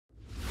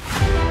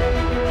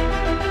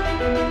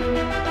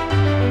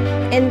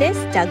In this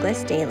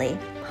Douglas Daily,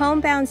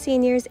 homebound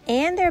seniors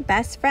and their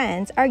best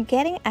friends are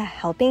getting a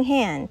helping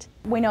hand.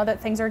 We know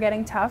that things are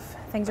getting tough,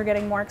 things are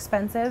getting more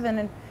expensive,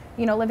 and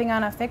living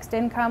on a fixed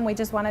income, we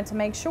just wanted to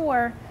make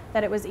sure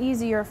that it was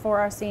easier for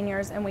our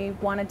seniors, and we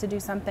wanted to do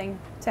something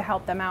to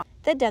help them out.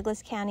 The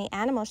Douglas County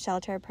Animal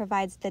Shelter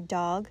provides the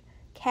dog,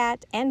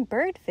 cat, and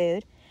bird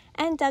food,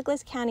 and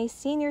Douglas County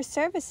Senior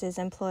Services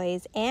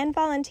employees and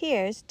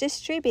volunteers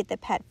distribute the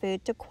pet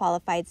food to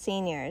qualified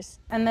seniors.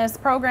 And this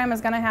program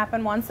is going to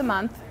happen once a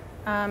month,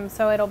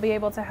 so it'll be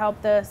able to help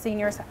the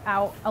seniors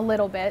out a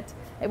little bit.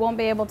 It won't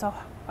be able to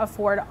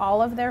afford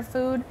all of their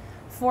food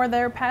for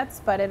their pets,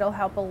 but it'll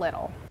help a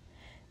little.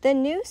 The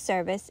new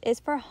service is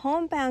for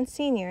homebound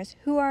seniors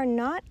who are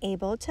not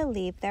able to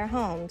leave their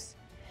homes.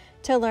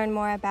 To learn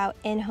more about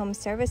in-home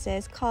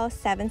services, call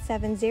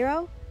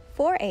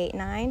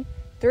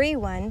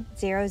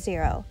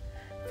 770-489-3100.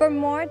 For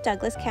more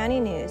Douglas County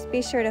news,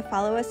 be sure to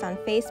follow us on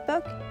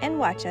Facebook and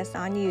watch us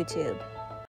on YouTube.